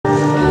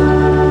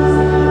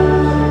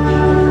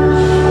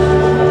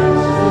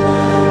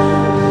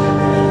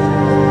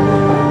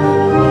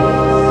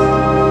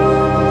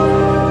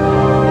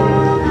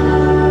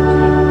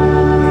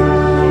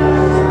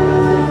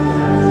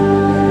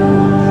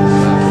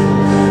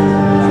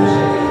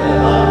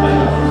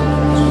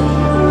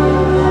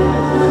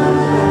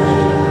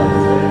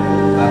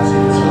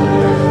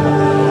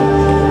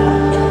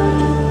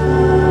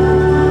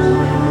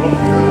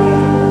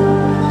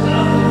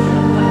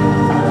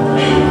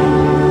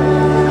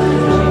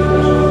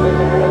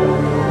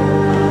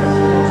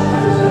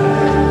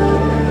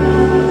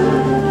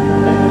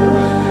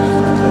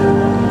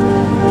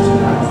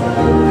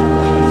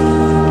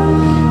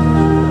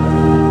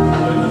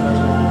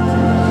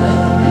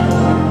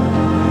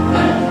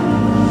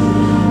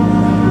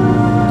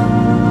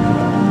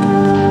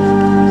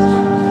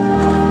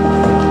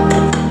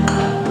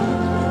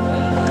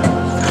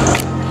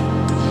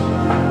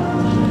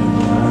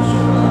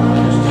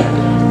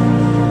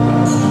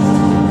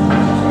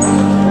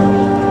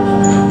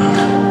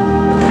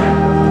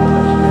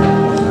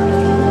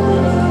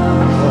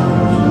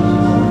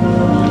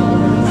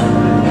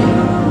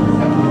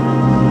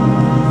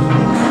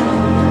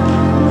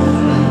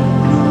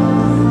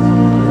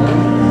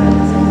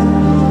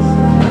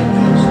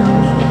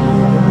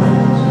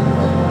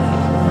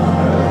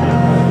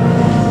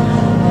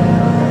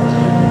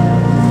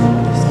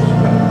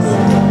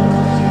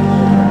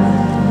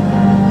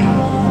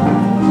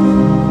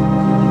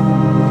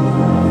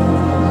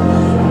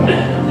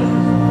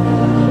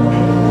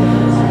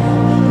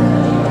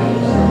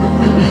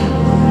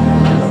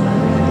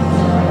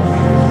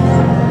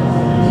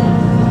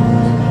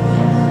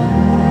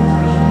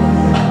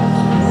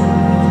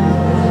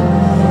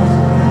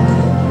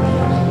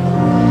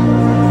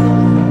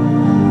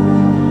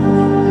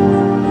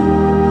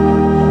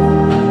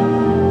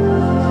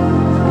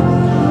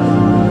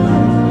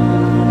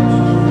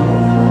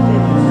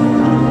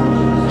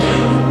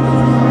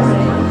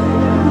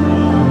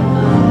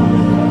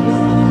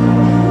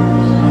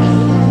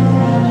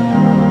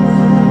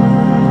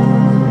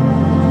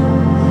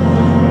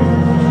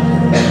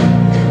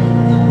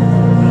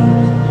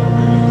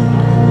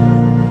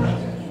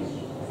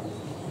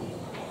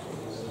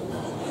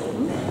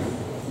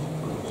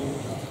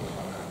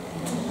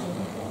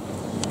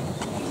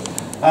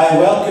I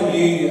welcome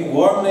you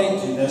warmly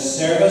to this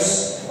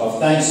service of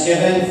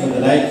thanksgiving for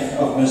the life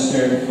of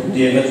Mr.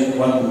 David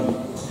Whitton.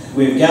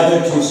 We've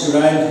gathered to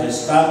surround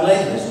his family,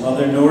 his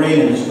mother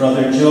Noreen and his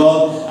brother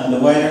John, and the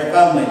wider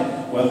family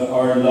with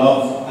our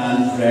love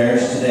and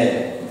prayers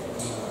today.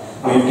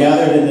 We've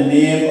gathered in the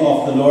name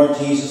of the Lord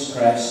Jesus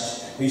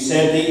Christ, who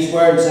said these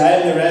words,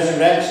 "I am the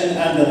resurrection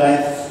and the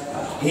life.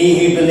 He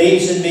who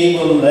believes in me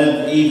will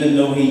live even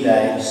though he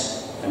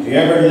dies. And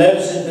whoever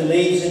lives and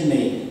believes in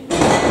me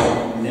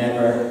will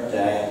never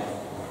die."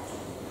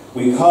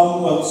 We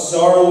come with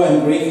sorrow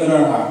and grief in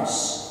our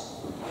hearts,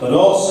 but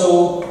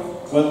also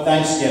with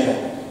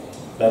thanksgiving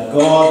that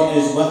God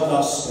is with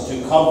us to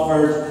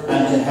comfort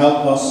and to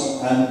help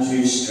us and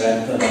to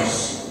strengthen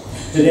us.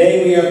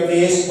 Today we are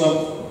faced with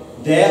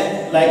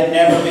death like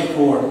never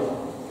before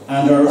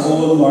and our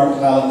own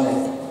mortality.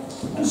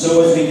 And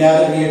so as we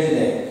gather here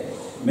today,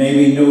 may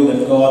we know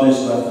that God is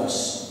with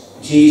us,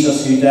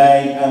 Jesus who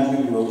died and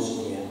who rose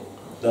again,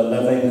 the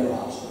living God.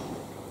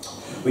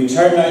 We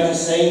turn now to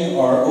sing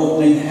our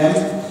opening hymn,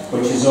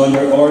 which is on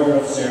your order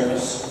of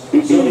service.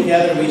 So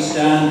together we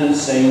stand and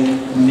sing,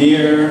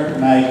 "Nearer,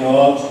 my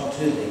God,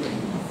 to thee."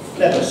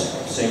 Let us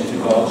sing to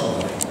God's glory.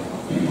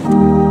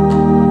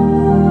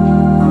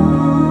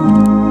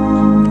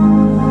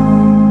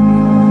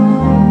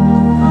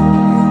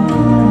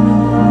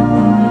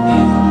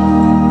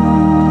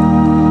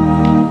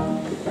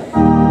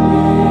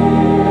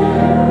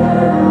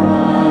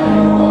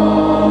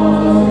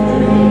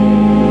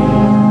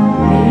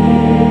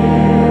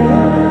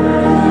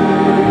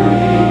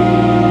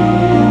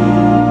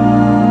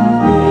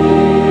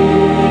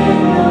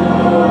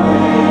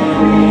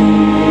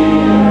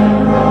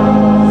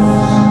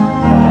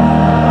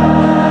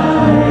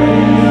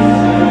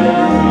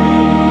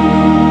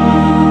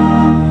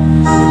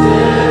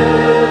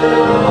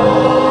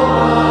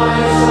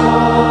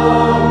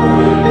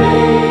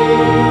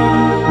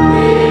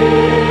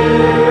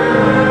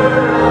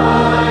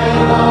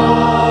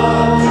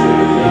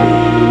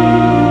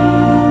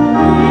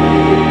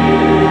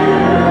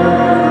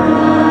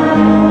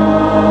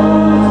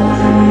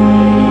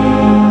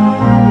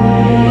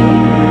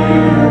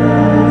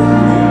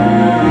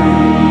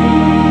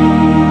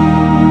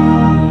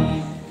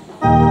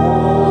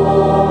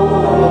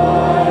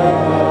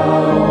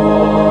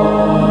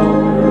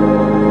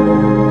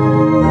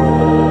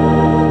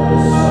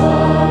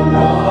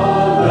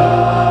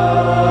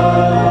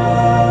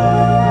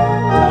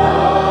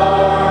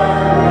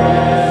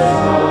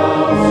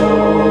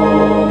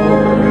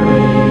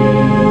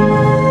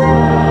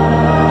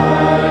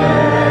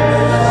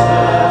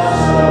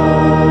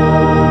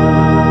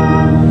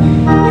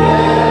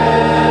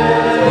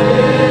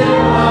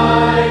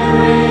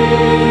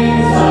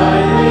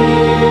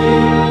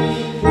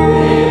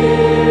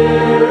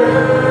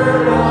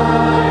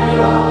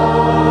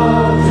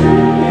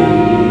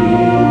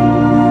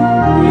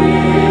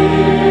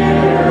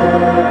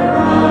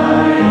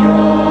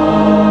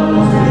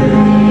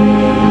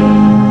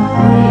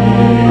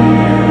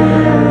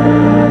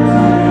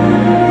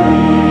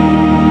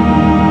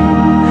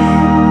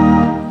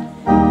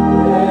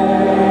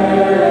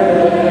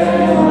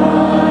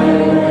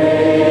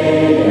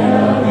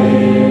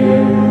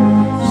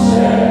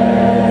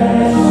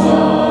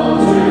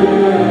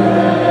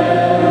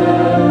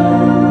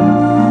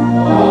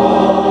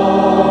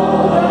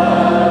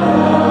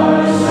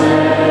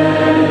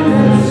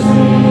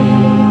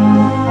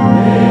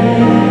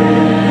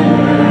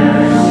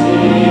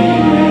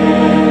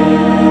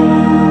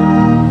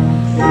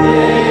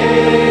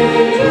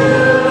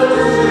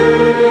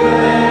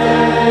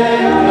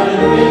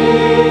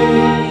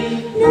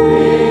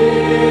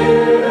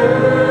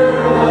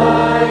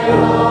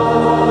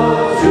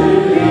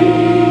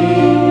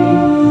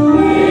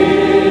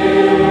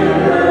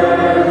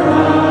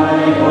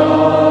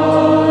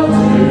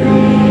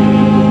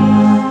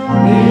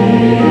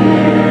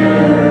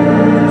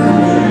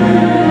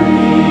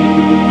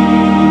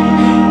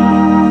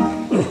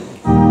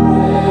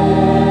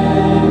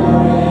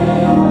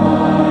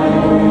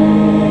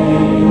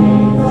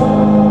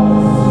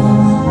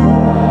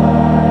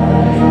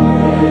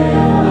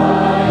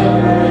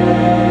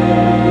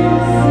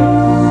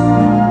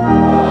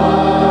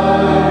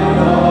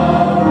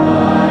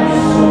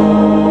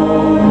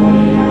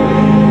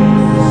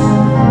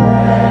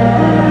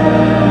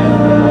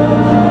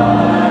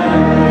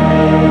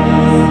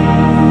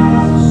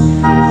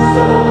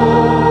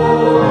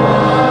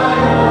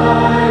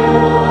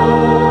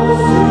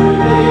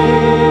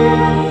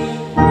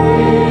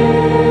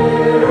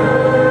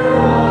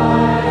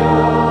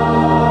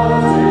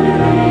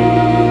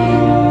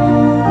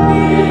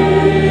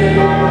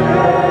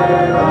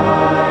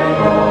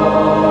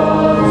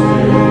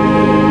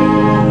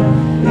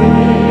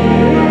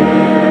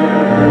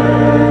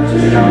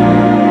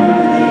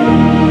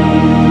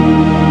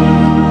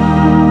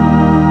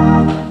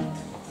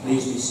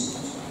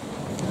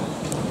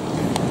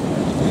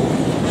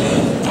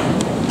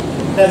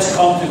 Let's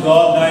come to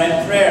God now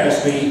in prayer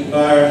as we bow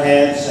our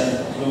heads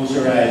and close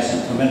our eyes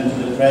and come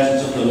into the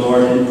presence of the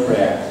Lord in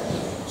prayer.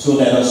 So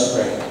let us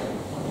pray.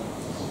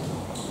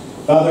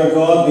 Father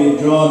God, we've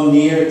drawn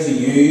near to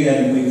you,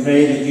 and we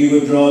pray that you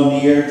would draw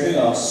near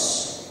to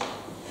us.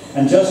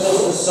 And just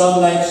as the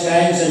sunlight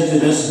shines into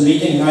this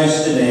meeting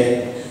house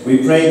today, we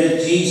pray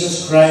that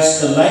Jesus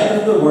Christ, the light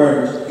of the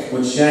Word,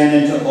 would shine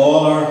into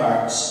all our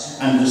hearts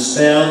and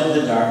dispel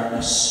the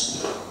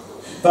darkness.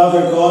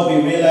 Father God,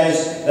 we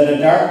realise that a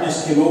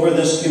darkness came over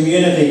this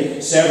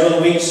community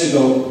several weeks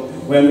ago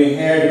when we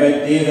heard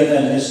about David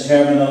and his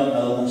terminal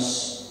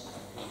illness.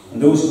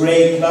 And those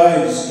grey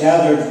clouds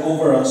gathered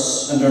over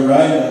us and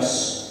around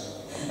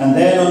us. And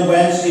then on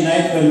Wednesday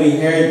night, when we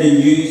heard the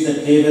news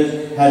that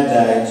David had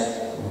died,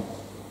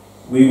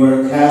 we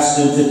were cast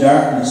into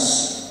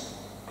darkness.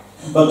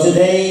 But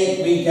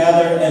today we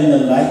gather in the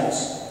light,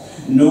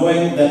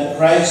 knowing that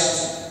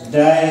Christ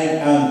died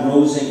and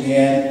rose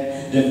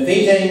again,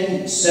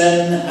 defeating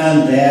sin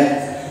and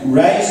death,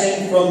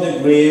 rising from the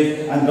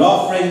grave and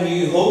offering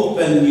new hope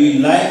and new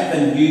life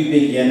and new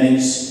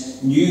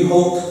beginnings. New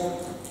hope.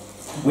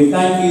 We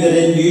thank you that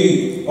in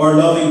you, our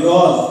loving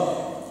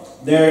God,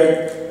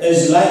 there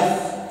is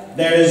life,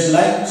 there is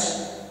light,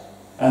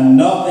 and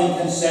nothing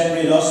can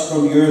separate us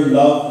from your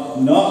love,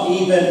 not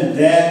even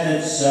death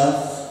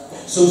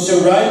itself. So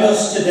surround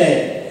us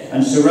today,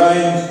 and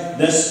surround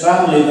this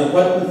family, the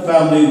Whitton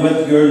family,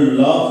 with your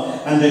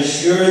love, and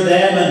assure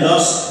them and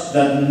us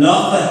that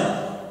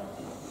nothing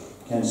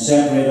can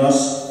separate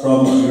us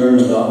from your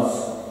love.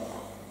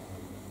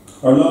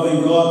 Our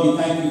loving God, we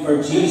thank you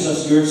for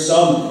Jesus, your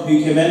Son,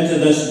 who came into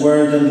this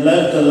world and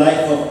lived a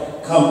life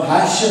of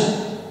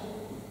compassion,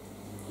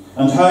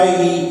 and how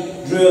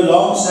he drew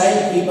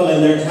alongside people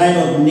in their time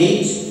of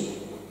need.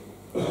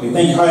 We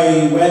think how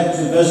he went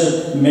to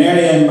visit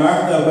Mary and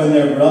Martha when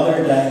their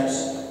brother died.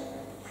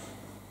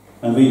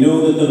 And we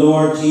know that the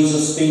Lord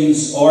Jesus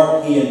feels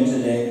our pain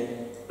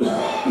today,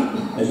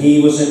 that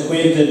he was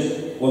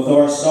acquainted with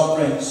our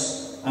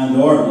sufferings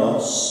and our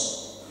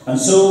loss. And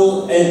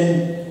so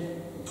in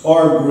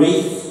our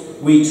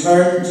grief, we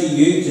turn to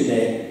you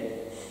today.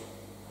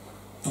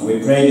 And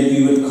we pray that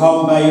you would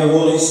come by your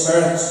Holy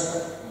Spirit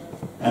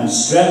and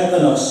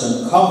strengthen us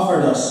and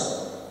comfort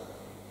us.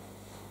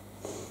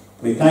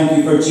 We thank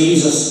you for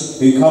Jesus,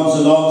 who comes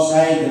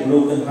alongside the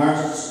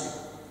broken-hearted.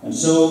 And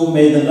so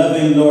may the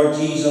living Lord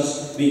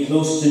Jesus be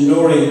close to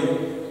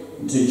Nori,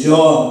 and to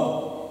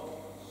John,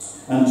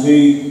 and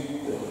to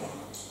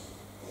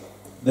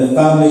the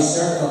family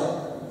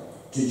circle,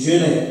 to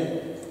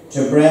Julie,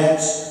 to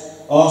Brett,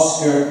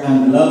 Oscar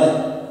and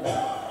Lily,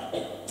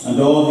 and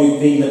all who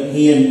feel the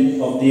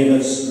pain of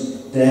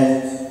David's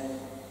death.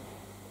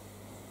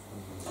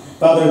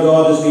 Father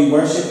God, as we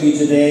worship you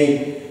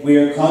today, we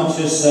are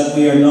conscious that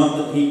we are not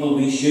the people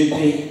we should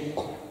be.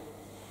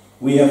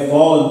 We have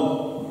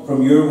fallen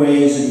from your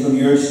ways and from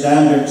your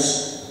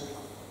standards.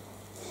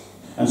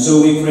 And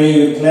so we pray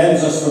you would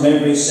cleanse us from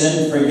every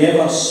sin, forgive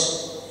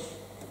us.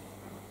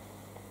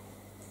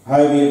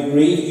 How we have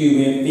grieved you,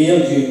 we have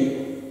failed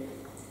you.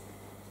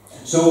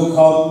 So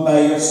come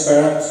by your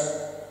Spirit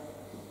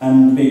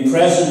and be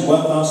present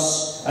with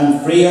us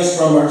and free us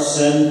from our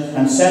sin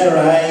and set our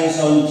eyes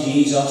on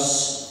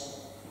Jesus,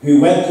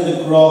 who went to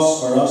the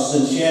cross for us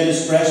and shed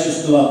his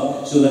precious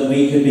blood so that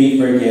we could be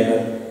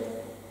forgiven.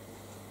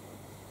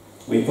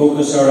 We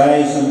focus our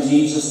eyes on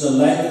Jesus, the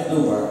light of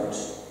the world,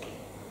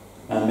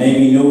 and may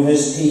we know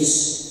his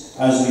peace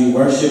as we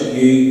worship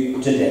you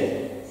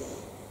today.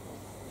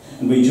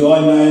 And we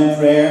join now in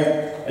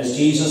prayer as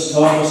Jesus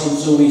taught us, and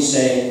so we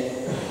say,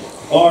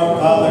 Our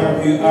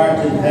Father, who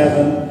art in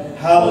heaven,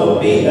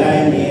 hallowed be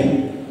thy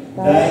name.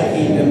 Thy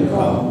kingdom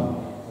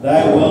come.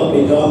 Thy will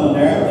be done on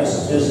earth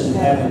as it is in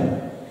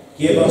heaven.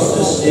 Give us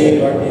this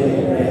day our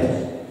daily bread,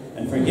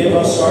 and forgive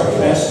us our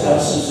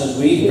trespasses as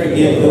we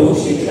forgive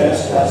those who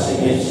trespass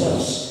against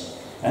us.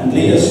 And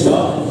lead us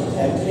not into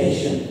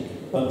temptation,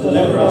 but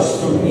deliver us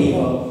from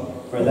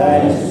evil. For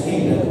thine is the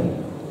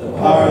kingdom, the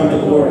power and the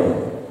glory,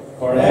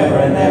 forever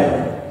and ever.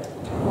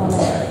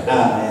 Amen.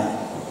 Amen.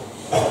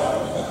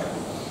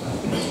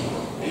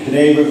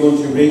 Today we're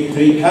going to read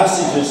three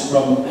passages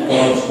from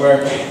God's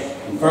Word.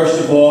 And first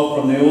of all,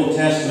 from the Old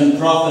Testament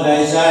prophet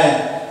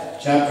Isaiah,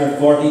 chapter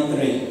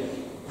 43.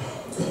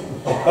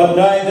 But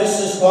now this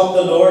is what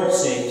the Lord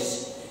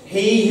says.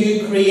 He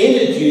who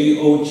created you,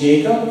 O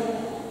Jacob,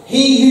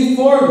 he who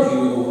formed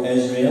you, O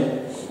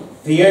Israel,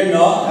 fear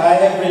not, I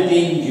have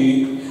redeemed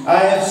you. I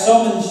have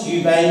summoned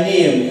you by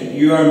name,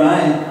 you are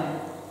mine.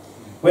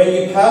 When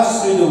you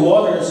pass through the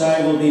waters,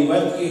 I will be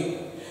with you.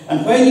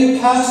 And when you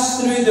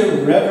pass through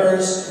the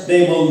rivers,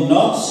 they will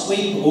not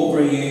sweep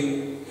over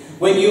you.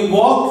 When you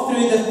walk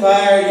through the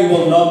fire, you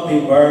will not be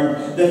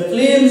burned. The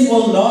flames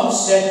will not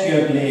set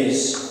you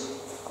ablaze.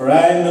 For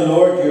I am the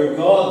Lord your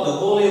God, the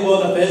Holy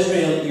One of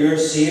Israel, your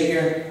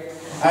Saviour.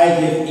 I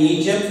give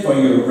Egypt for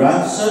your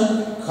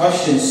ransom,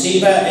 Cush and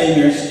Seba in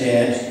your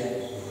stead.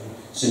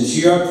 Since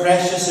you are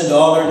precious and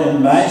honoured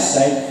in my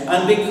sight,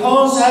 and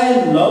because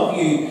I love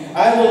you,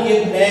 I will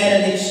give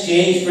men in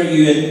exchange for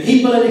you, and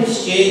people in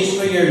exchange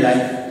for your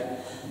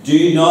life.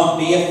 Do not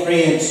be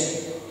afraid,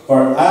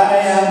 for I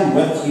am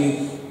with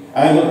you.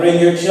 I will bring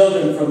your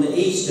children from the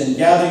east and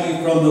gather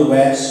you from the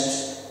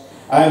west.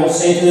 I will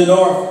say to the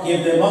north,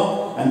 give them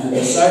up, and to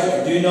the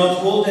south, do not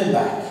hold them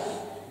back.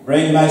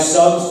 Bring my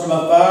sons from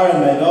afar and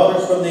my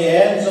daughters from the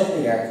ends of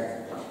the earth.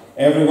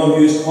 Everyone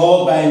who is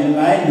called by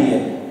my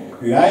name,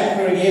 who I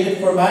created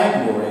for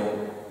my glory,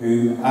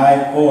 whom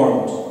I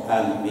formed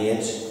and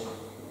made.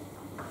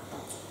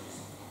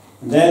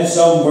 And then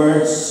some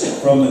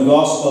words from the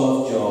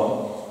Gospel of John.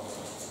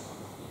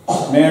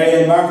 Mary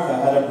and Martha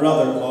had a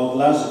brother called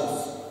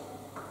Lazarus,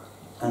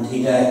 and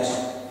he died.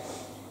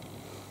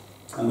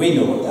 And we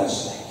know what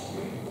that's like.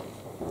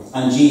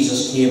 And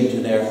Jesus came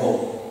to their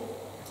home.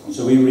 And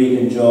so we read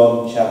in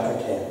John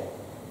chapter 10.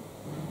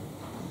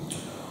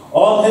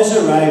 On his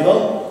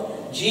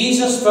arrival,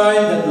 Jesus found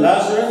that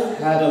Lazarus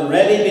had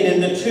already been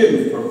in the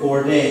tomb for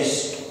 4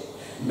 days.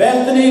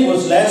 Bethany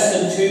was less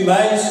than 2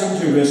 miles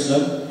from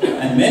Jerusalem,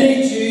 and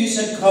many Jews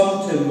had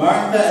come to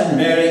Martha and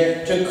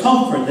Mary to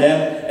comfort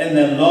them in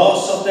the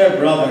loss of their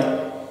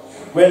brother.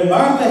 When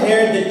Martha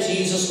heard that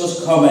Jesus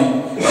was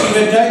coming, she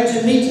went out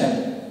to meet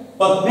him,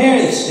 but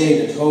Mary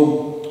stayed at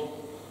home.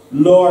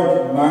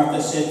 Lord,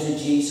 Martha said to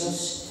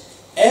Jesus,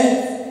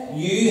 if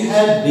you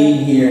had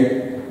been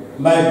here,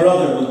 my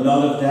brother would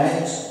not have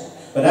died.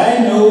 But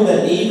I know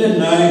that even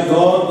now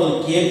God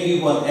will give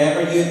you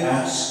whatever you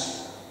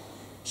ask.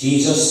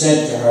 Jesus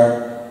said to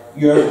her,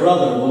 your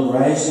brother will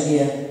rise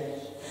again.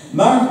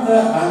 Martha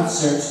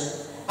answered,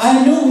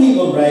 I know he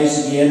will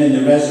rise again in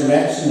the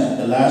resurrection at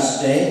the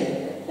last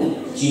day.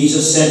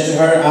 Jesus said to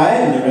her, I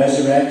am the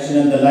resurrection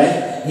and the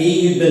life.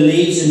 He who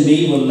believes in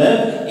me will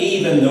live,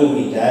 even though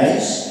he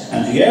dies.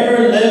 And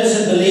whoever lives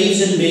and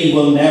believes in me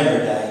will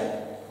never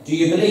die. Do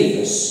you believe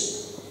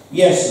this?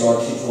 Yes,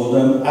 Lord, she told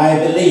him, I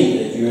believe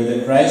that you are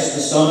the Christ,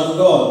 the Son of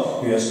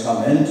God, who has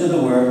come into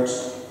the world.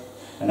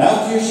 And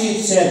after she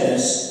had said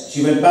this,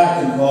 she went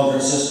back and called her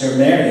sister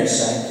Mary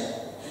aside.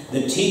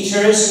 The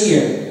teacher is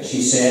here,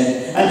 she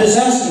said, and is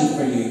asking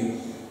for you.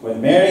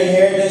 When Mary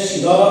heard this,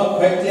 she got up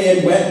quickly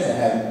and went to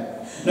him.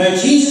 Now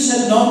Jesus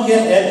had not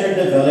yet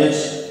entered the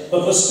village,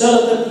 but was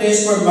still at the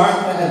place where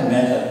Martha had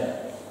met him.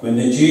 When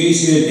the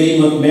Jews who had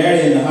been with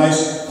Mary in the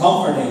house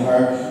comforting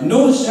her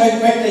noticed how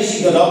quickly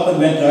she got up and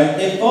went out,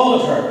 they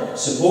followed her,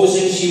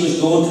 supposing she was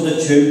going to the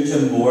tomb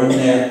to mourn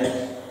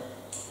there.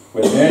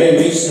 When Mary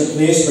reached the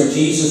place where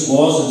Jesus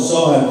was and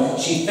saw him,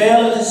 she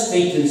fell at his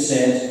feet and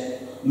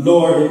said,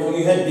 Lord, if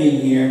you had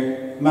been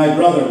here, my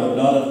brother would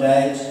not have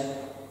died.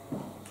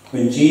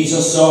 When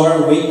Jesus saw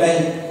her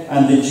weeping,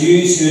 and the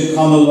Jews who had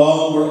come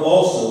along were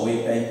also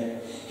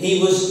weeping,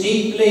 he was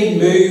deeply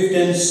moved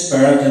in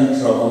spirit and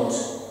troubled.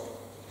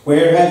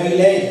 Where have you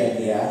laid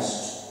him? He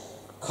asked.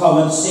 Come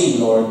and see,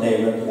 Lord,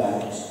 they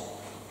replied.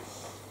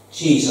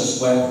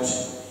 Jesus wept.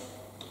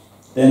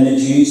 Then the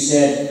Jews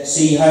said,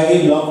 see how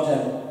he loved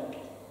him.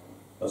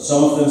 But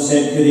some of them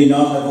said, could he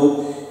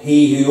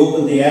he who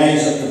opened the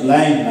eyes of the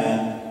blind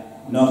man,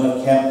 not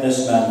have kept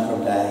this man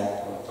from dying?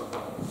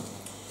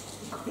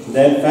 And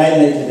then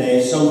finally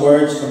today, some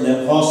words from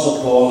the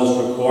Apostle Paul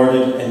as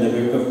recorded in the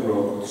book of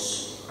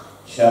Romans,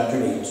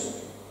 chapter 8.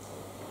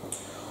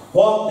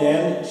 What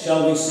then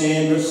shall we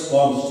say in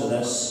response to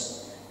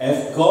this?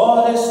 If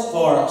God is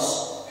for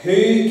us,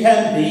 who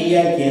can be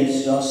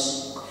against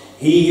us?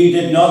 He who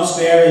did not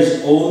spare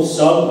his own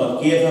Son,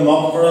 but gave him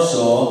up for us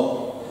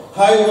all,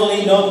 how will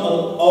he not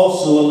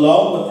also,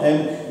 along with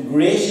him,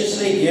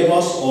 graciously give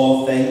us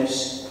all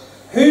things?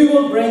 Who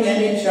will bring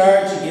any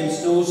charge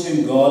against those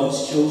whom God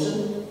has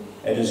chosen?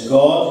 It is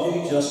God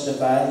who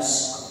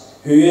justifies.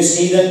 Who is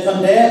he that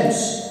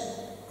condemns?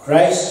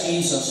 Christ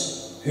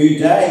Jesus, who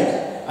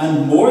died,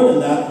 and more than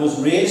that,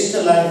 was raised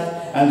to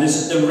life, and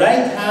is at the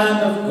right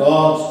hand of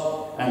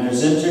God, and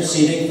is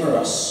interceding for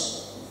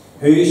us.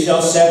 Who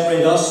shall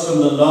separate us from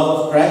the love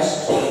of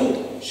Christ?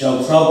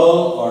 Shall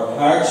trouble, or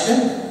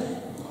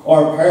hardship,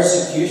 or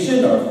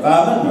persecution, or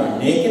famine, or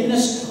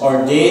nakedness,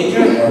 or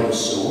danger, or the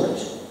sword?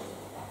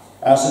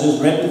 As it is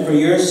written, for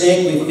your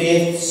sake we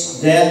face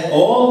death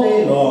all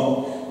day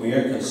long. We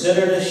are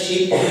considered as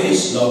sheep to be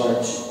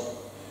slaughtered.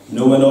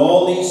 Knowing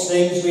all these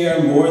things, we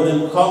are more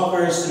than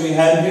conquerors through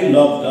him who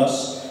loved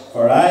us.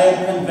 For I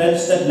am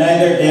convinced that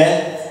neither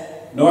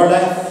death nor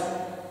life,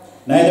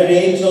 neither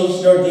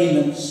angels nor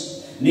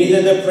demons,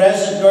 neither the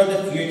present nor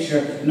the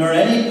future, nor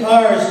any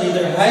powers,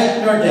 neither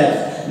height nor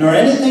depth, nor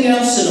anything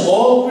else in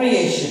all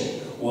creation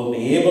will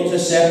be able to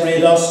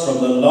separate us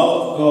from the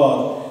love of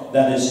God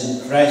that is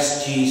in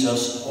Christ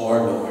Jesus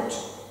our Lord.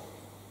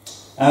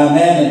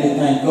 Amen, and we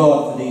thank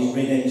God for these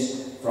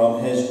readings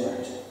from his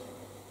word.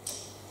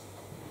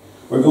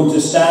 We're going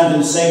to stand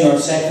and sing our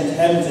second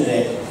hymn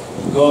today.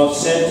 God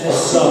sent his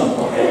Son,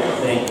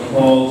 they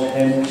called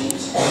him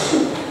Jesus. He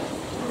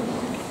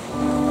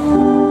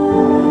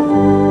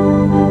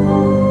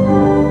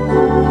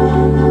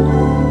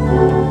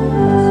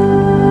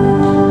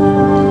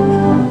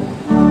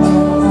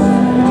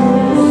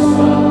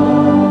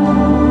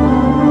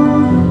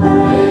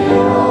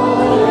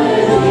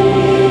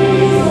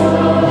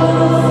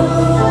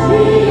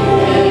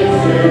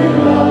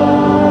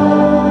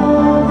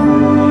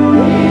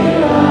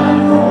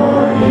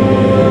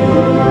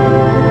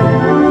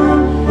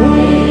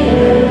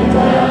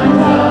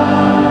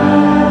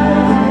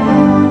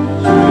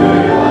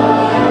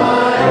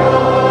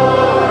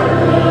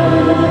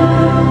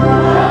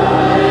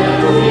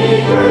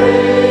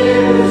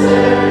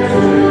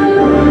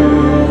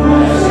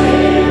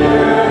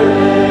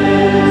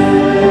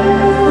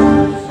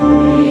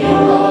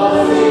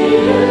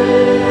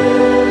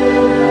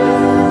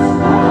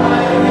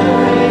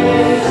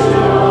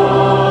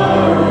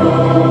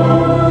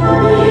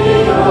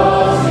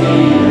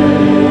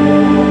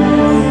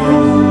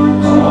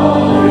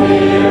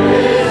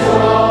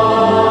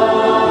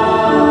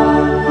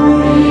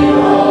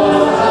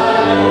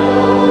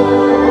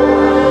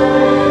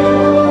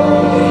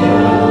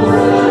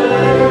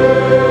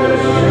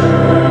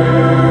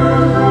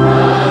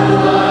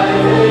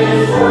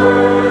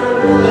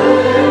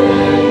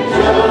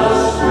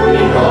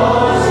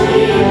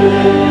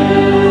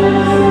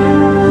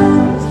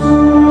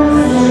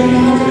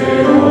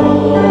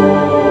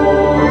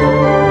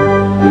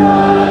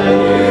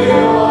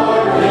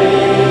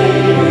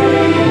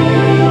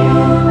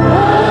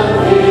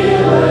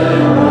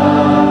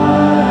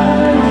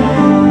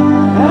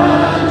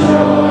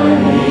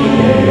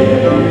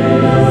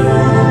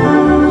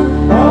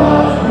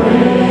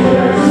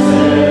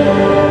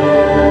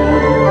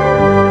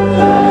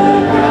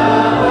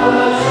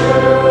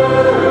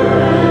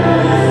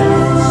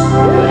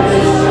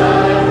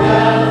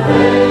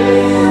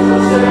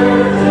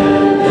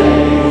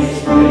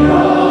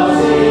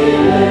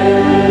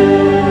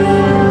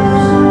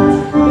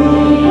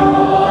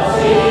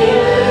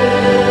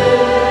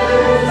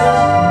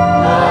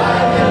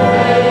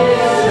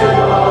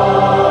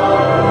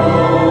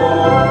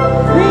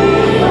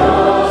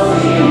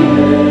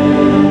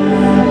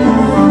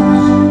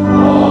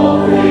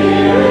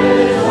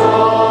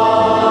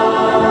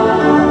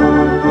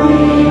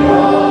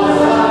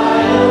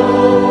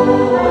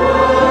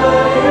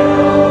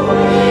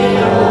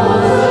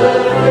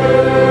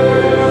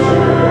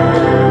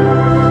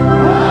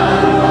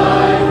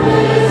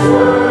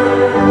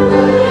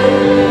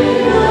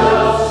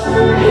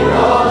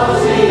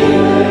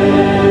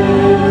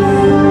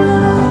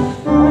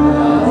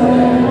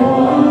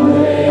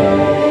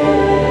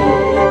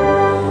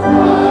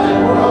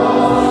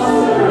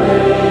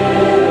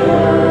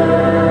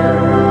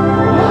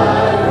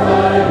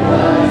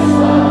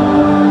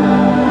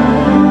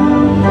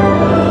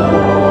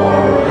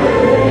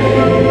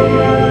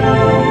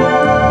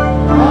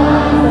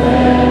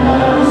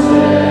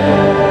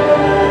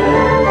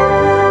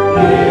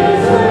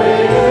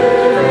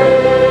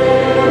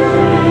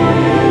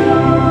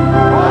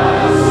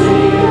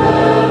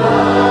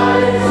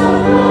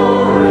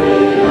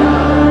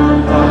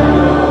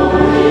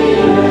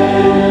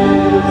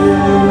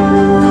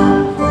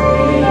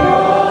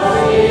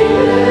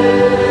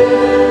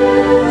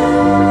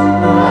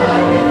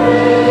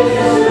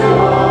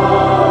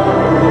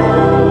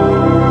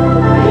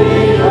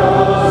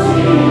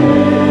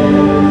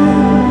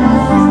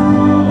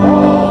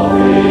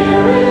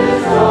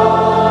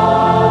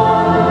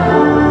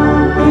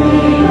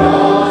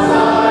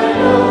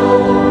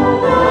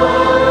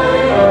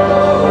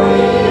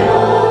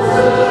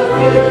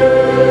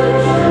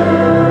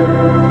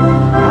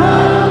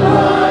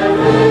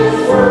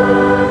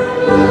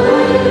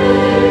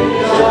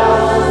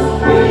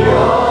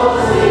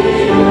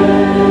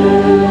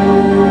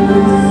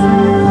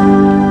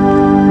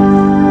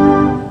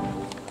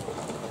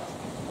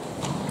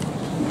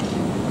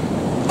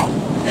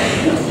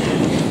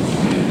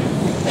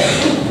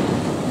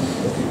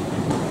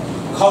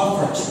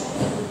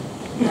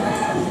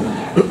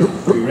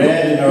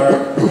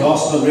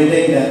Gospel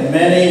reading that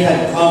many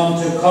had come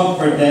to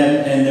comfort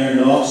them in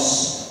their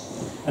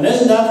loss. And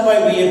isn't that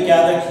why we have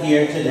gathered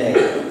here today?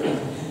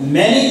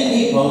 Many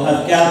people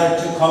have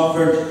gathered to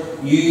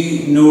comfort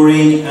you,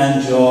 Noreen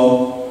and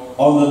John,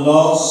 on the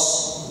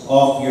loss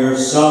of your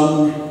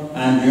son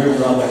and your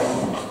brother.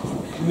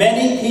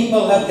 Many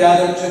people have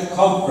gathered to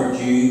comfort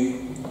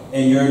you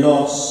in your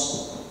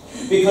loss,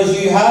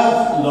 because you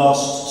have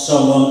lost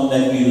someone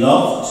that you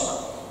loved.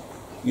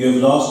 You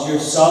have lost your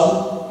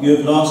son, you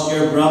have lost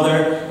your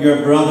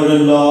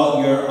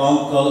brother-in-law, your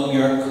uncle,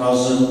 your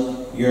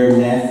cousin, your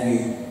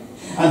nephew.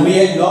 And we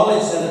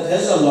acknowledge that it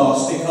is a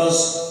loss,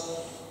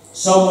 because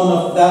someone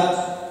of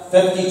that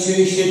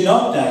 52 should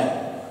not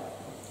die.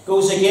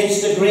 Goes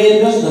against the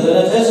grain, doesn't it?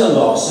 And it is a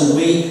loss, and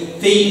we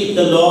feel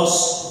the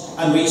loss,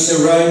 and we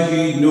surround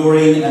you,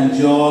 Noreen and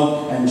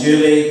John and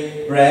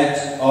Julie,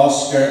 Brett,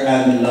 Oscar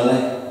and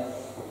Lily.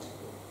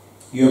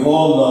 You have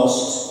all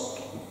lost.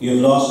 You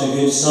have lost a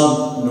good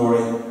son,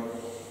 Noreen.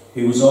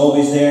 He was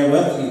always there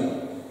with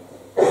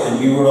you,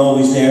 and you were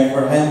always there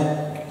for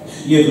him.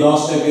 You have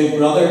lost a good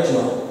brother,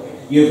 John.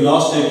 You have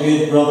lost a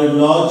good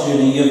brother-in-law,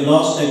 Julie. You have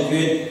lost a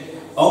good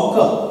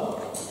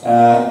uncle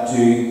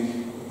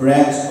to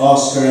Brett,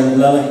 Oscar and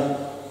Lily.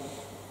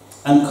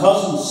 And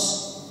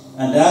cousins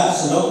and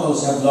aunts and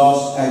uncles have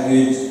lost a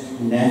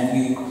good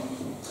nephew.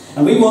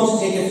 And we want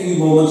to take a few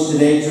moments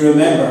today to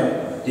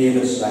remember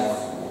David's life.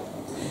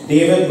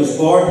 David was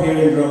born here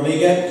in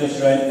Drumleaga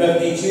just around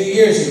 52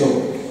 years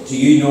ago, to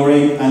you,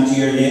 Noreen, and to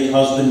your late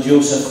husband,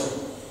 Joseph.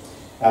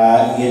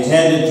 He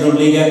attended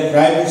Drumleaga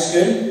Primary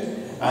School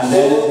and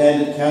then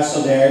attended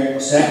Castledare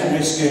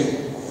Secondary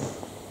School.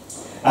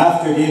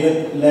 After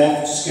David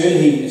left school,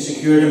 he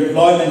secured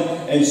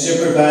employment in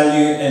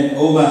SuperValu in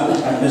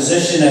Oma, a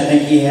position I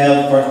think he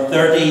held for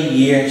 30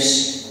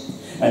 years.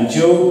 And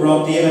Joe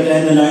brought David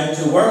in and out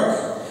to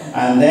work,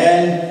 and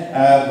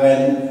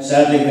then,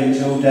 sadly, when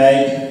Joe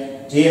died,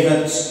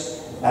 David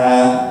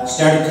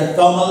started to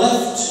thumb a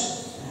lift,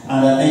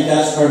 and I think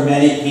that's where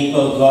many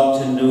people got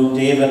to know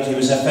David. He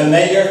was a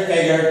familiar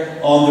figure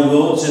on the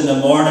roads in the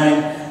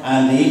morning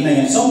and the evening,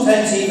 and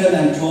sometimes even,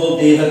 I'm told,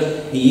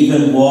 David, he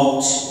even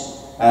walked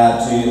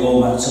to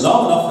Oma. It's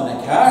long enough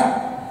in a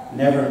car,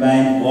 never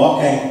mind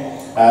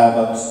walking,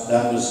 but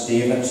that was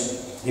David.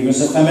 He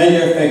was a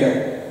familiar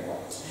figure.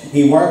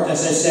 He worked,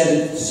 as I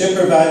said, in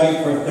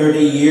SuperValu for 30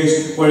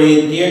 years, where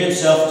he endeared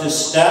himself to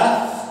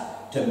staff,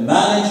 to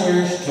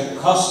managers, to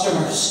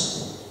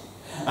customers.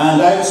 And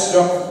I was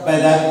struck by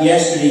that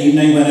yesterday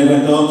evening when I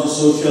went on to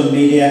social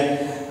media,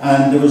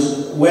 and there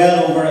was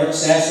well over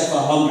excess of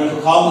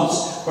 100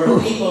 comments where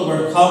people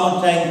were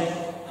commenting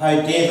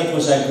how David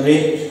was a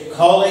great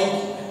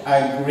colleague,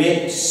 a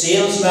great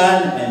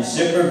salesman in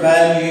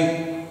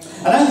SuperValu.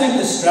 And I think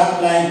the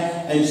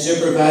strapline in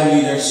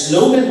SuperValu, their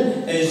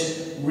slogan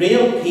is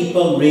real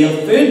people, real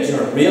food,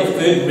 or real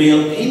food,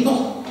 real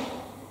people.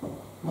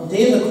 Well,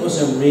 David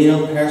was a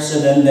real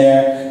person in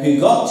there who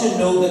got to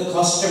know the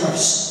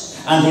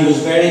customers, and he was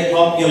very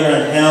popular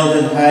and held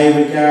in high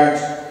regard.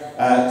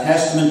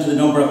 Testament to the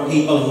number of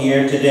people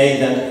here today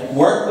that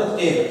worked with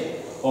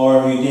David,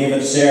 or who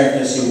David served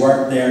as he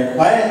worked there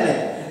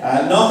quietly.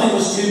 Nothing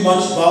was too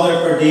much bother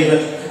for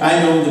David.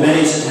 I know the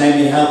many a time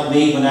he helped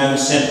me when I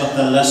was sent with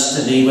the list,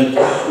 and he would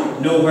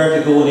know where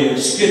to go, and he would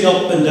scoot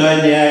up and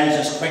down the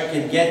aisles as quick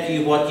and get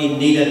you what you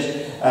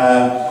needed.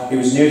 He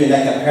was nearly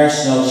like a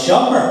personal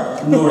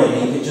shopper,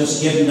 Noreen. He could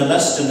just give him the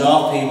list and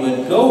off he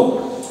would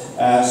go.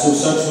 So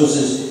such was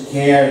his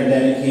care and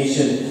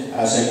dedication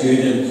as a good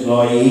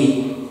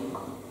employee.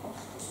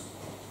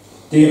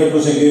 David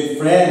was a good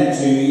friend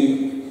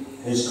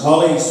to his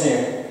colleagues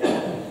there.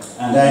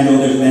 And I know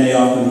there's many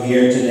of them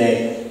here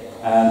today,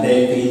 and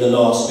they feel the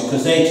loss,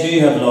 because they too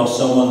have lost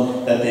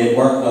someone that they've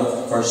worked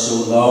with for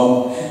so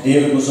long.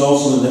 David was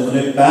also in the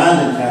flute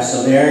band in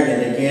Castledare,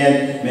 and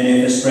again, many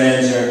of his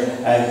friends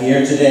are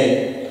here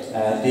today.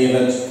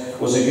 David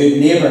was a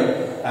good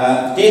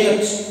neighbour.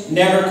 David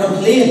never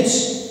complained.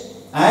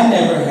 I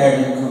never heard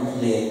him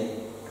complain.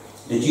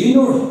 Did you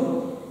know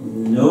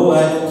him? No,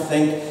 I don't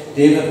think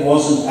David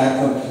wasn't a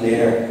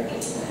complainer.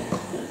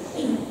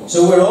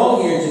 So we're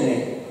all here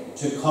today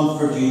to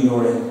comfort you,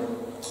 Noreen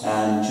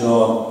and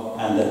John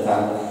and the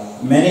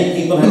family.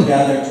 Many people have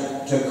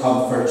gathered to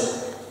comfort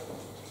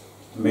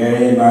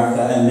Mary and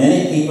Martha, and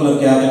many people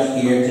have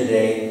gathered here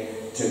today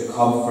to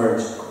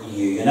comfort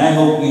you. And I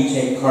hope you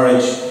take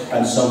courage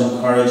and some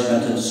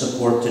encouragement and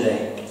support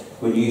today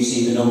when you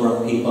see the number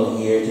of people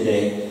here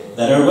today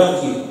that are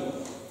with you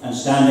and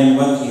standing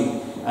with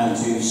you and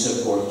to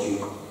support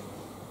you.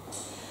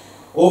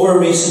 Over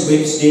recent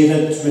weeks,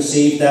 David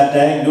received that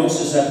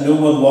diagnosis that no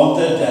one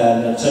wanted,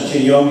 and at such a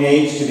young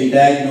age to be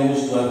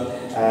diagnosed with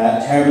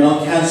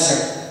terminal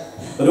cancer.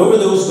 But over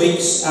those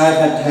weeks, I've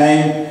had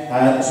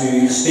time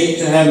to speak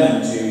to him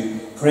and to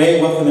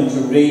pray with him and to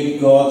read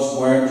God's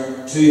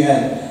word to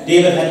him.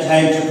 David had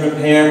time to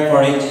prepare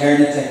for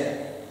eternity.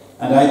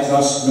 And I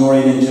trust,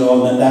 Noreen and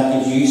John, that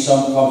that gives you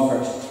some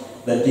comfort,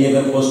 that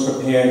David was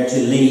prepared to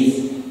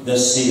leave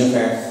this scene of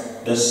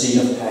earth, this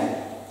scene of time,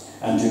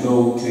 and to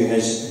go to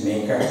his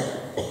Maker.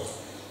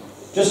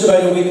 Just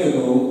about a week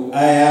ago,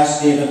 I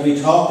asked David,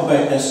 we talked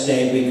about this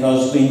day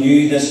because we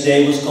knew this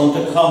day was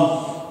going to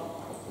come.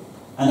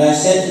 And I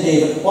said to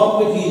David, what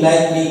would you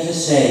like me to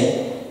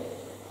say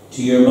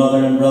to your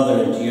mother and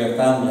brother and to your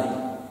family?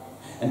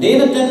 And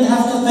David didn't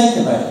have to think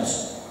about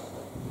it.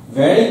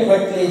 Very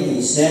quickly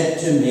he said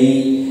to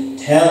me,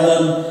 tell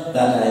them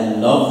that I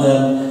love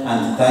them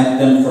and thank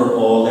them for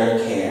all their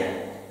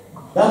care.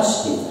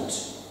 That's David.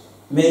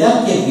 May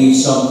that give you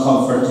some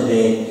comfort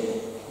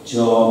today,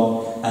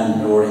 John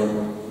and Nori,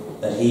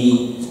 that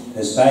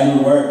his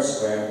final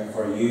words were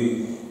for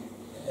you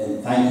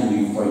in thanking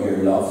you for your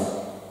love.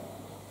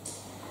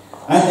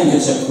 I think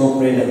it's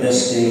appropriate at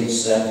this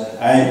stage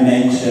that I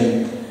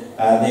mention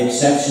the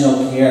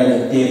exceptional care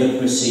that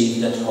David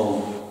received at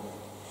home.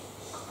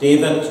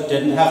 David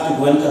didn't have to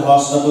go into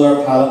hospital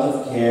or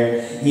palliative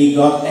care. He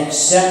got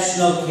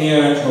exceptional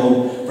care at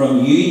home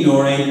from you,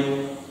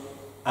 Nori,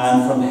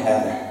 and from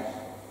Heather.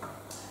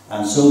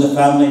 And so the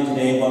family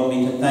today want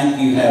me to thank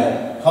you,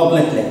 Heather,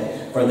 publicly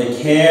for the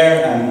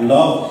care and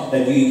love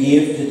that you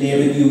gave to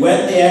David. You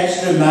went the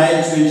extra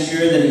mile to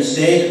ensure that he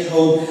stayed at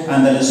home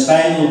and that his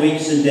final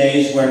weeks and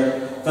days were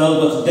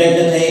filled with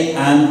dignity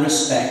and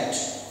respect.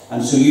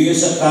 And so you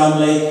as a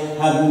family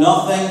have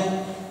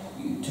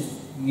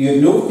you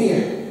have no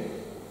fear.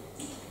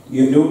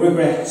 You have no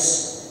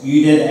regrets.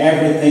 You did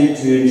everything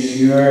to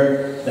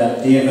ensure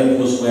that David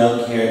was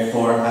well cared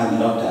for and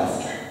looked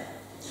after.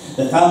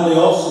 The family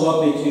also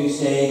want me to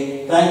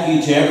say thank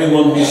you to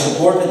everyone who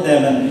supported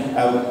them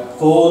and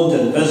phoned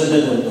and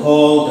visited and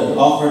called and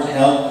offered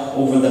help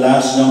over the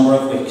last number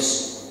of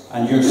weeks.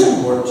 And your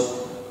support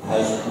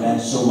has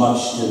meant so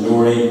much to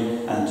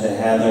Nori and to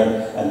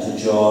Heather and to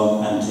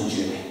John and to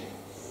Julie.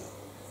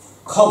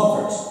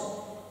 Comfort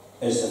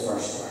is the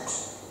first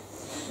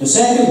word. The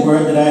second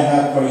word that I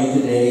have for you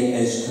today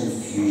is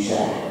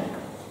confusion.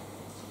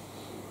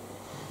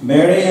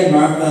 Mary and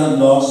Martha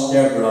lost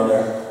their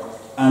brother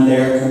and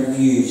they're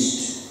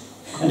confused.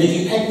 And did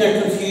you pick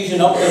their confusion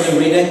up in the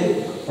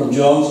reading from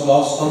John's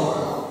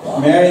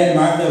Gospel? Mary and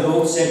Martha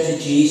both said to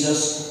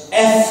Jesus,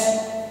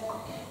 if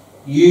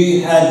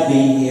you had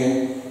been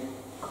here.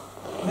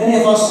 Many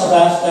of us have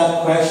asked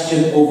that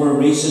question over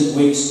recent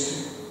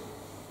weeks.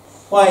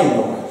 Why,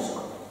 Lord?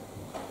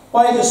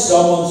 Why does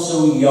someone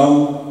so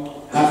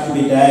young have to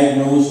be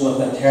diagnosed with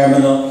a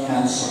terminal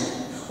cancer?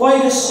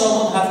 Why does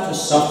someone have to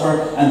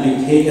suffer and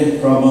be taken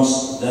from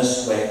us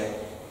this way?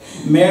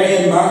 Mary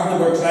and Martha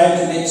were trying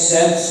to make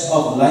sense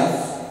of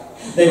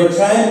life. They were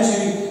trying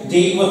to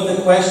deal with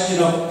the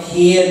question of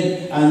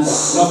pain and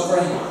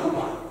suffering.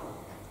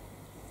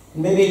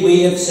 Maybe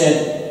we have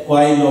said,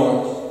 why,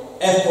 Lord?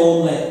 If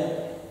only.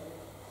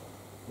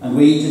 And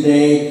we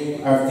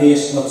today are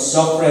faced with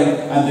suffering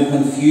and the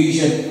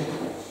confusion.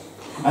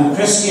 And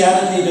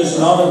Christianity does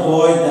not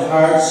avoid the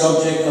hard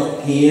subject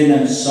of pain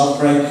and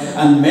suffering.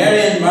 And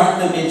Mary and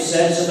Martha made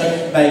sense of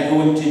it by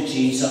going to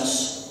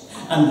Jesus.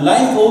 And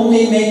life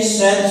only makes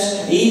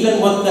sense,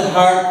 even with the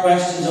hard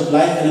questions of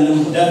life and in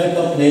those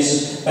difficult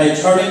places, by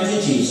turning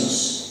to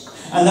Jesus.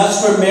 And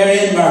that's where Mary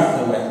and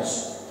Martha went.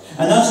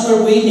 And that's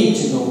where we need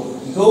to go.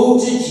 Go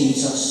to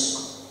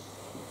Jesus.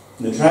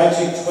 The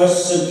tragic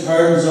twists and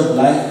turns of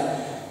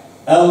life,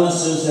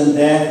 illnesses and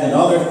death and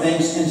other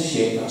things can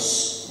shake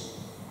us.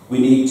 We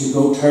need to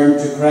go turn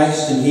to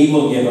Christ and He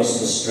will give us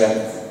the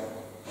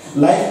strength.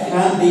 Life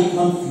can be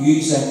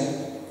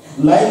confusing.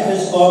 Life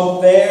is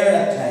unfair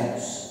at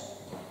times.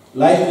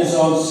 Life is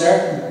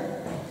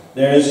uncertain.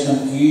 There is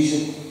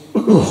confusion.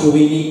 So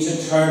we need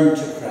to turn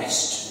to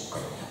Christ.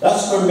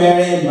 That's where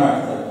Mary and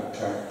Martha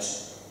turned.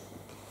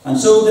 And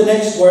so the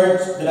next word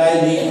that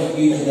I leave with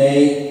you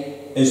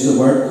today is the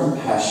word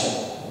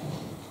compassion.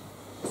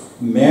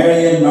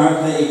 Mary and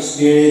Martha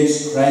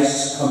experienced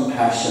Christ's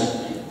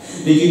compassion.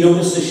 Did you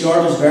notice the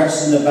shortest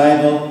verse in the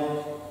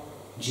Bible?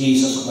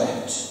 Jesus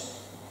wept.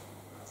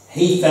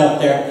 He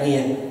felt their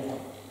pain.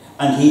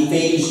 And He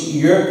feels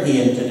your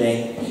pain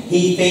today.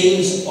 He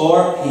feels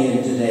our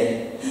pain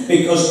today.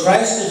 Because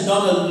Christ is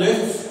not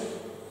aloof.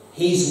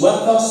 He's with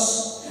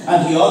us.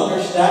 And He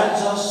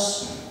understands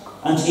us.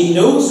 And He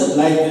knows that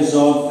life is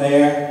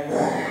unfair.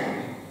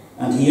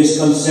 And He is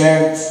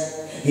concerned.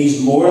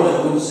 He's more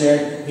than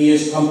concerned. He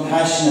is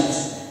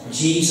compassionate.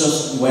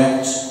 Jesus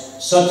wept.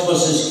 Such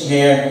was His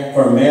care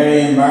for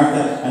Mary and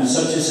Martha, and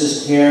such is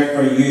His care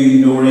for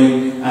you,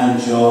 Nori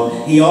and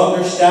John. He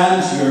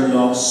understands your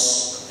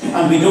loss.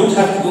 And we don't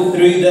have to go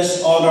through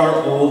this on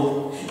our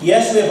own.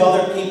 Yes, we have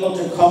other people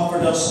to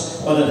comfort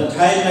us, but at a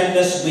time like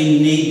this, we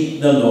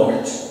need the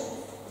Lord.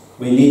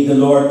 We need the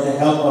Lord to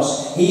help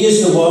us. He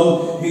is the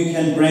one who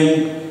can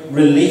bring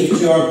relief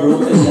to our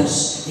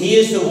brokenness. He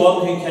is the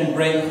one who can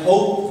bring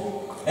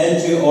hope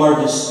into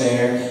our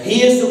despair.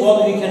 He is the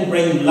one who can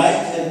bring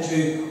light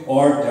into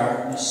our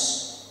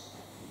darkness.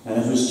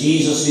 And it was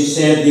Jesus who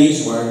said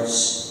these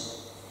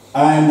words,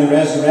 I am the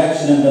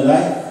resurrection and the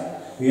life.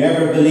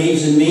 Whoever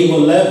believes in me will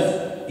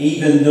live,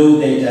 even though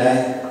they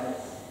die.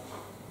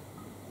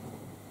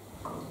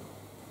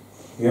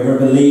 Whoever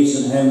believes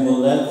in Him will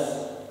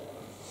live,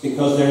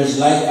 because there is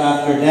life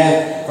after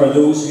death for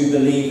those who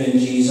believe in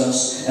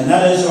Jesus. And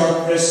that is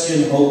our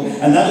Christian hope.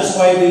 And that is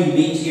why we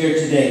meet here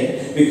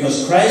today,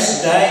 because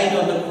Christ died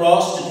on the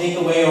cross to take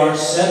away our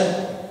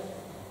sin.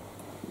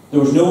 There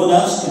was no one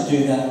else could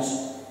do that.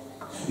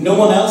 No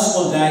one else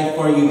will die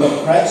for you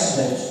but Christ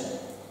did.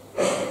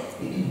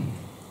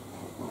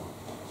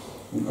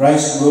 And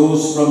Christ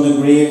rose from the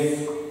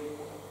grave,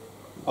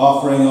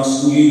 offering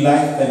us new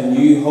life and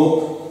new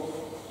hope.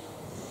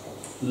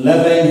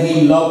 Living,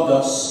 he loved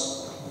us.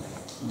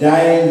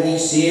 Dying, he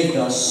saved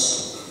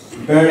us.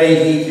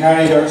 Buried, he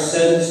carried our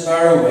sins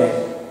far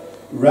away.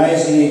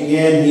 Rising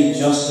again, he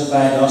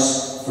justified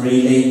us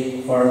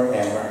freely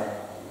forever.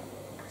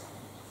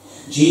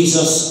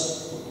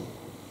 Jesus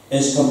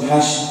is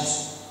compassionate,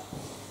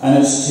 and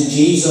it's to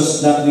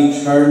Jesus that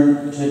we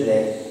turn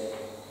today.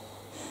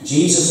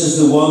 Jesus is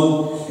the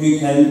one who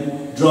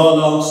can draw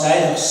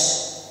alongside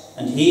us,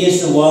 and he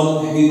is the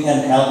one who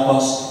can help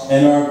us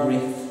in our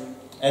grief,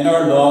 in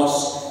our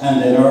loss,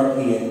 and in our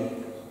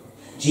pain.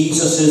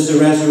 Jesus is the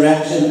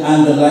resurrection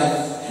and the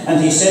life,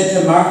 and he said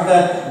to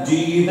Martha, "Do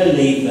you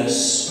believe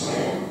this?"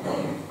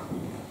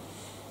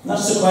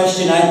 That's the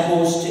question I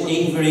pose to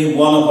every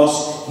one of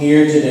us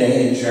here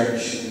today in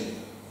church.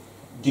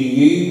 Do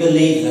you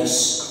believe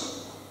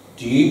this?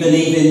 Do you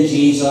believe in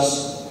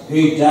Jesus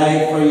who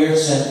died for your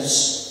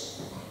sins?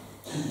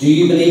 Do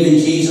you believe in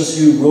Jesus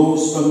who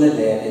rose from the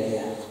dead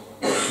again?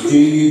 Do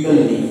you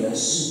believe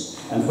this?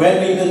 And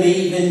when we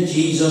believe in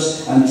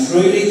Jesus and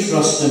truly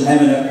trust in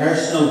him in a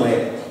personal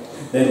way,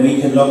 then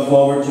we can look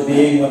forward to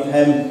being with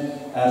him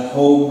at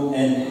home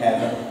in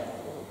heaven.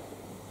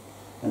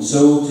 And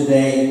so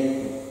today,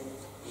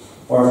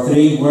 our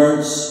three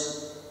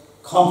words: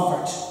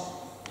 comfort.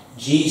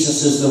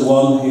 Jesus is the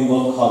one who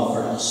will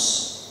comfort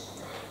us.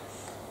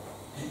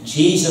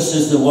 Jesus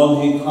is the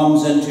one who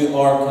comes into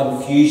our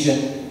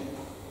confusion.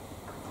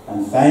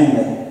 And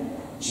finally,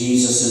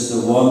 Jesus is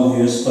the one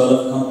who is full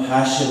of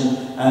compassion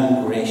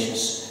and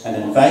gracious, and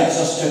invites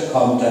us to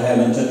come to him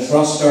and to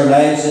trust our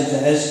lives into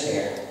his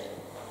care.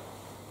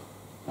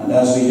 And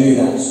as we do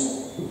that,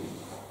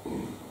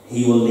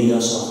 he will lead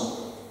us on.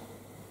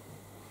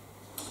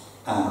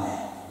 Amen.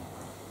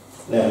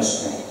 Let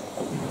us pray.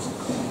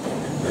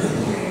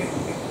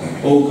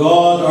 O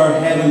God, our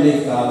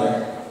Heavenly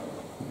Father,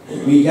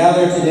 we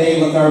gather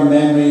today with our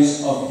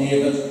memories of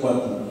David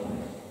Whitton.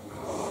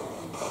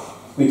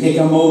 We take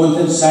a moment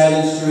in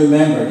silence to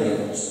remember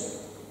David.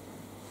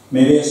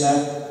 Maybe it's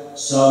a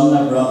son,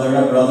 a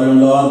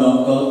brother-in-law, an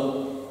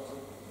uncle,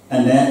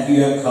 a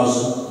nephew, a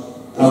cousin,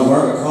 a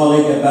work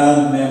colleague, a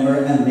band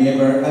member, a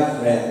neighbour, a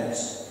friend.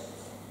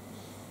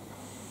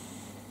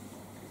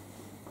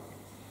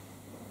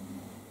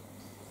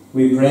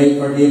 We pray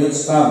for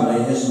David's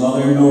family, his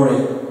mother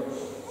Nori,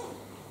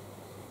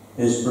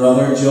 his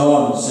brother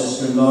John, and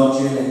sister-in-law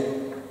Julie.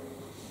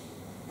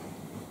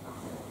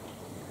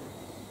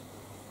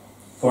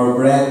 For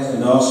Brett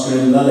and Oscar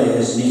and Lily,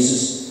 his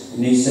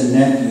niece and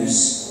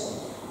nephews.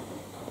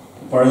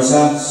 For his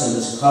aunts and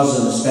his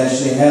cousin,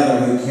 especially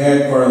Heather, who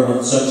cared for him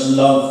with such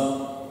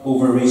love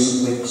over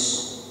recent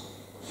weeks.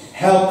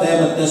 Help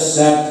them at this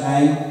sad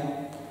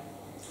time.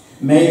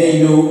 May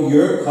they know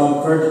your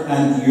comfort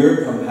and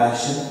your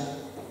compassion.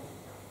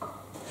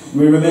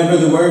 We remember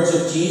the words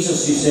of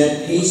Jesus who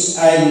said, "Peace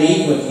I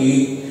leave with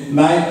you,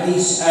 my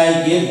peace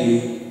I give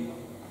you."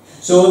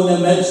 So in the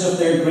midst of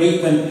their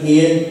grief and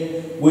pain,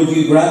 would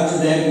you grant to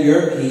them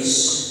your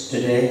peace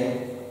today?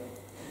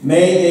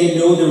 May they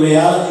know the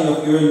reality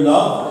of your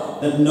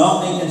love, that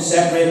nothing can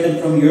separate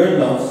them from your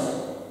love.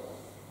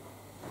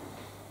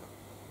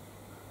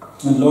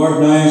 And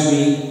Lord, now as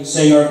we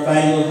sing our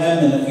final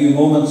hymn in a few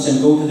moments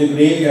and go to the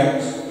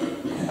graveyard,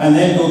 and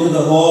then go to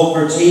the hall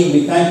for tea,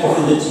 we thank you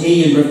for the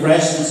tea and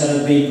refreshments that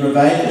have been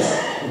provided.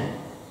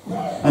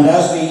 And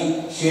as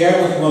we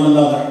share with one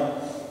another,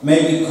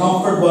 may we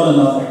comfort one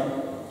another,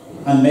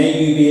 and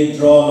may you be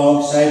draw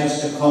alongside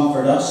us to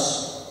comfort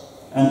us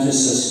and to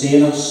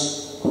sustain us.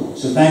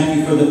 So thank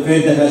you for the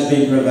food that has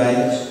been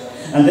provided.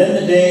 And in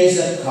the days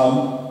that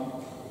come,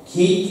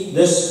 keep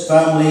this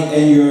family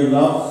in your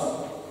love.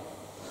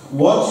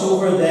 Watch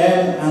over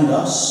them and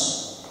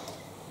us.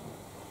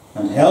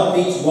 And help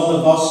each one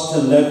of us to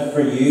live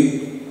for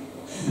you,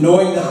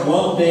 knowing that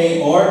one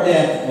day our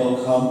death will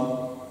come.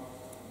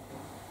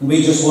 And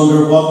we just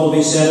wonder what will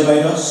be said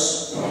about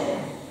us.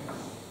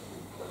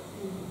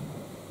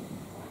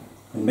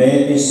 And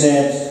may it be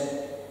said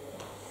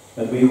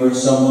that we were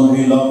someone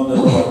who loved the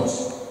Lord,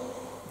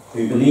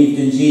 who believed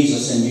in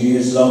Jesus and knew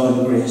his love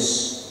and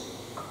grace.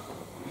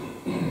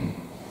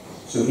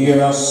 So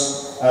hear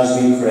us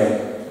as we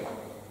pray,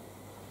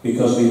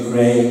 because we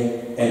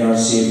pray in our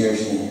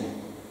Saviour's name.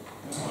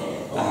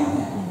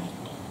 Amen.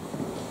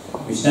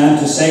 We stand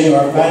to sing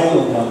our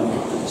final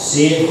hymn,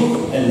 "Safe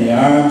in the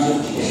Arms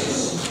of Jesus."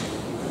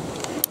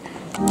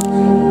 Safe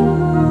in the arms of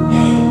Jesus.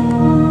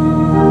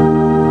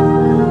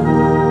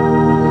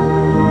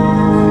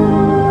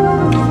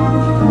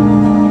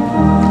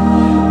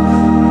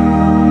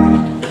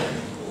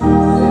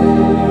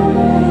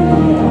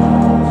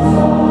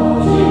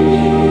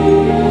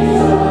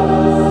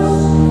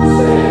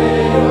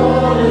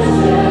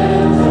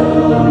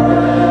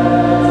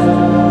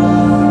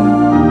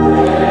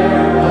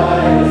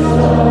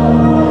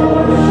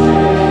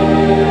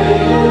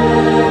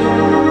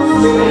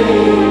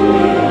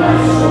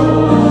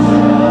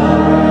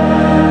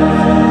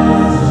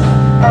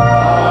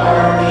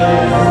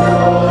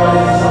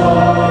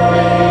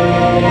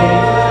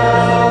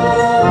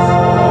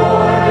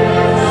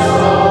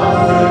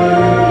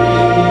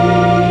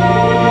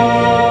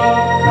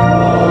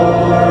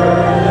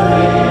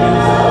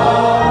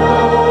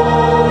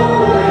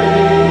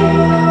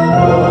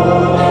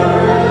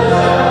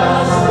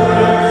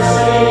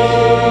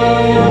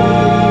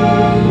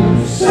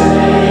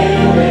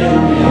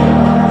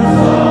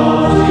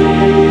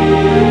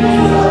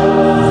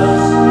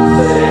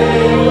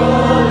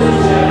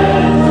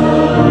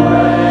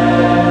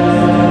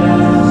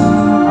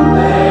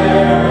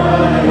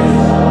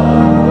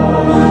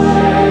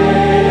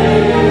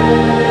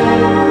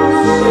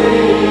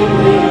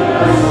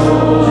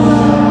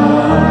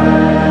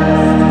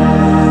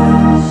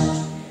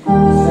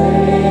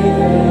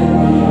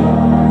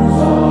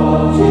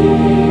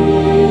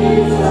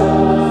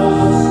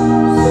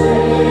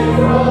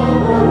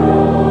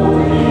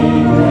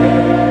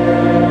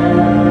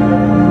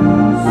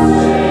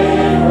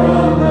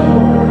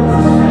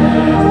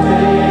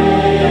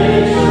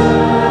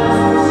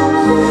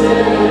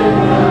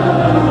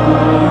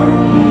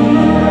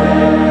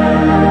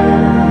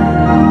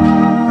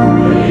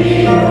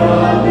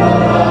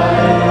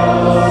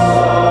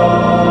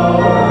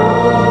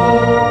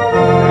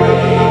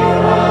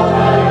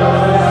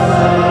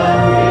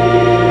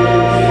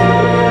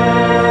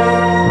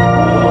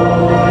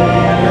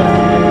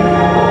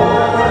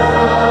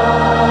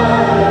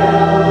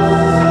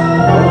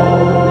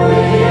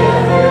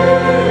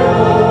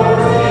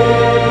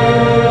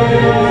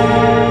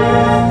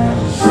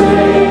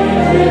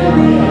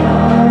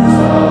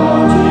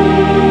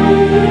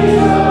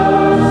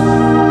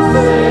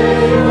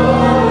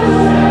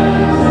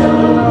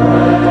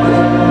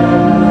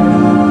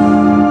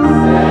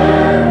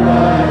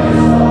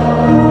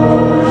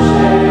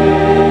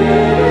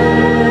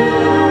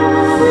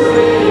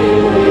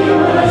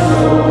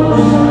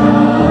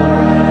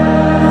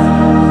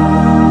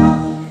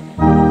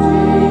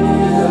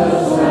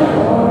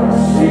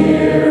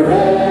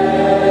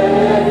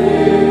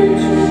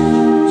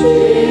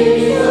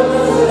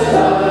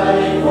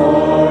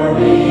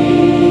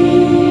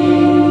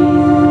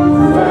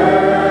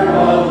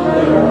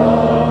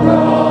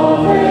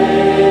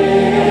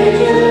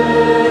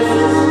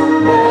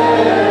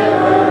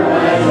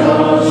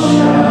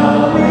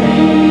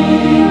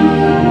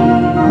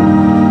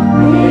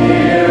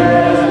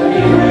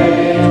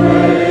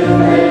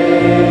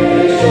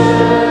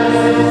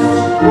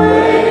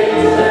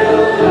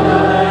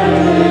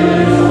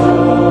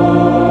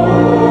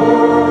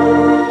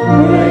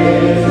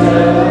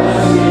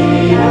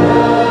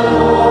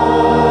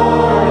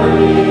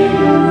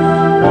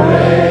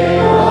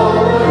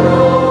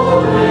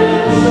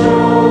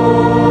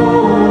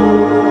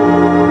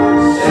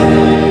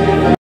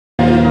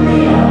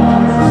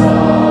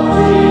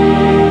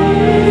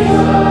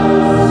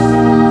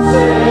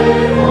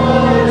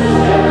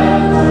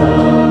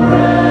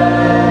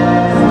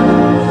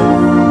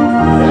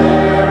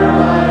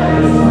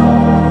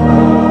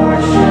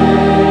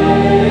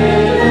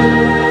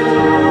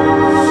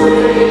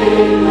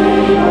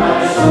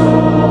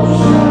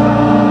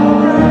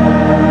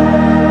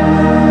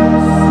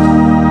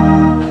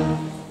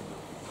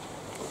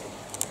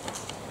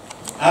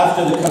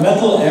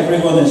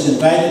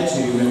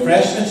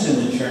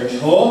 the church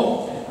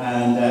hall,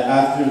 and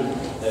after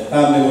the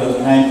family will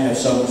have time to have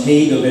some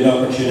tea, there will be an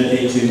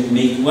opportunity to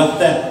meet with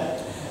them.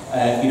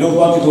 If you don't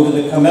want to go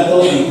to the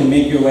committal, you can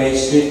make your way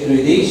straight through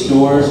these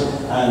doors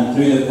and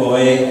through the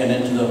foyer and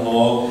into the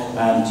hall,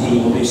 and tea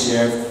will be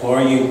served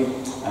for you,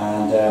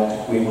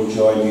 and we will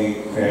join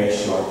you very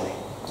shortly.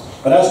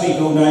 But as we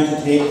go now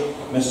to take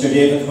Mr.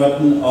 David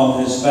Whitton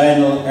on his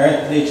final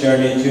earthly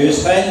journey to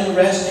his final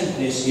resting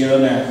place here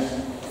on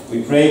earth,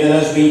 we pray that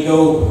as we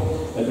go,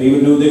 that we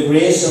would know the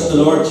grace of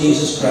the Lord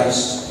Jesus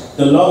Christ,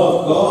 the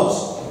love of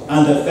God,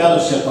 and the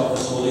fellowship of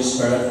His Holy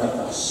Spirit with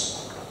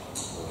us.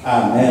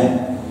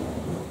 Amen.